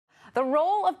The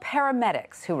role of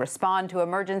paramedics who respond to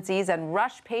emergencies and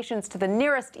rush patients to the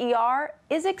nearest ER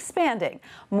is expanding.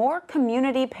 More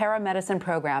community paramedicine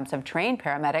programs have trained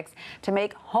paramedics to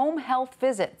make home health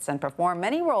visits and perform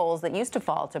many roles that used to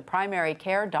fall to primary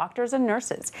care doctors and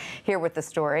nurses. Here with the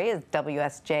story is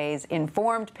WSJ's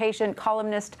informed patient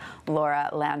columnist, Laura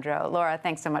Landro. Laura,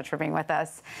 thanks so much for being with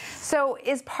us. So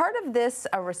is part of this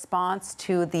a response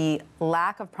to the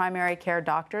lack of primary care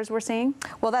doctors we're seeing?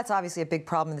 Well, that's obviously a big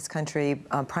problem in this country.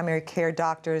 Primary care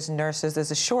doctors, nurses, there's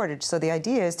a shortage. So the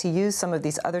idea is to use some of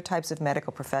these other types of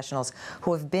medical professionals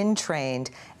who have been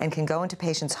trained and can go into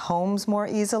patients' homes more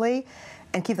easily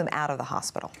and keep them out of the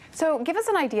hospital. So give us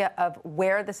an idea of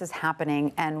where this is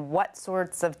happening and what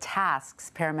sorts of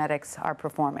tasks paramedics are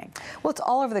performing. Well, it's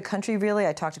all over the country, really.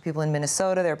 I talked to people in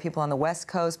Minnesota, there are people on the West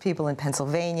Coast, people in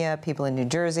Pennsylvania, people in New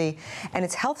Jersey, and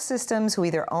it's health systems who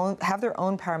either have their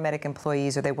own paramedic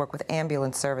employees or they work with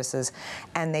ambulance services,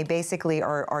 and they basically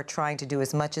are trying to do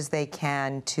as much as they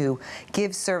can to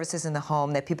give services in the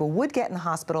home that people would get in the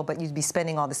hospital, but you'd be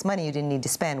spending all this money you didn't need to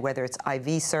spend, whether it's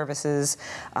IV services,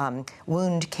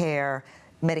 wound care,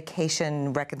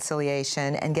 medication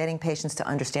reconciliation, and getting patients to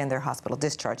understand their hospital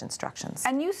discharge instructions.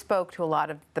 And you spoke to a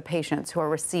lot of the patients who are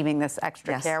receiving this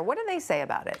extra care. What do they say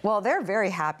about it? Well, they're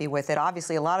very happy with it.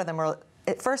 Obviously, a lot of them are.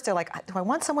 At first, they're like, do I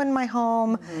want someone in my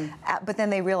home? But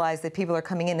then they realize that people are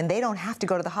coming in and they don't have to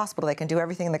go to the hospital. They can do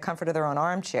everything in the comfort of their own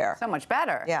armchair. So much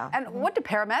better. Yeah. And what do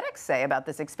paramedics say about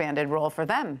this expanded role for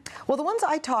them? Well, the ones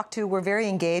I talked to were very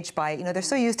engaged by it. You know, they're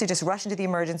so used to just rushing to the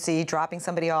emergency, dropping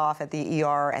somebody off at the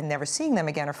ER and never seeing them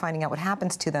again or finding out what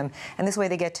happens to them. And this way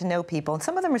they get to know people. And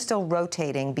some of them are still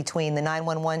rotating between the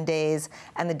 911 days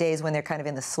and the days when they're kind of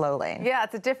in the slow lane. Yeah,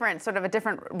 it's a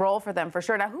different role for them for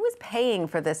sure. Now, who is paying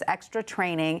for this extra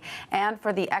training and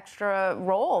for the extra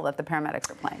role that the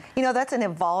paramedics are playing? You know, that's an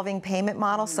evolving payment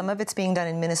model. Some of it's being done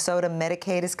in Minnesota.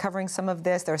 Medicaid is covering some of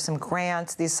this. There are some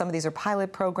grants. Some of these are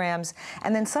pilot programs.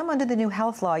 And then some under the new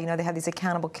health law, you know, they have these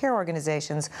accountable care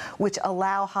organizations which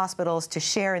allow hospitals to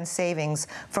share in savings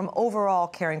from overall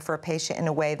caring for a patient in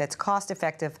a way that's cost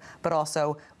effective, but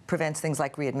also prevents things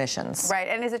like readmissions. Right,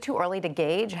 and is it too early to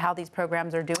gauge how these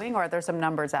programs are doing, or are there some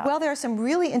numbers out? Well, there are some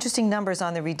really interesting numbers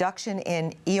on the reduction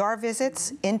in ER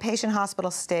visits, inpatient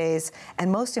hospital stays, and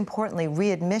most importantly,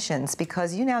 readmissions,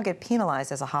 because you now get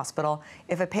penalized as a hospital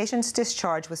if a patient's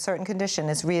discharged with certain condition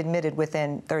is readmitted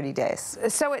within 30 days.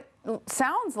 So it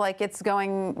sounds like it's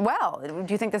going well.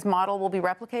 Do you think this model will be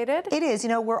replicated? It is. You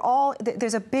know,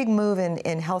 there's a big move in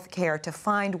healthcare to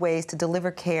find ways to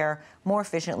deliver care more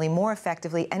efficiently, more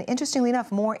effectively, and interestingly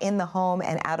enough, more in the home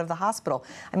and out of the hospital.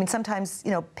 I mean, sometimes, you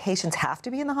know, patients have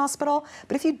to be in the hospital,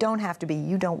 but if you don't have to be,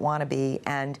 you don't want to be,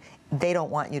 and they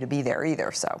don't want you to be there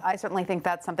either. So I certainly think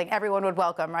that's something everyone would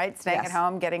welcome, right? Staying at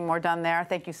home, getting more done there.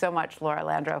 Thank you so much, Laura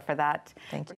Landro, for that. Thank you.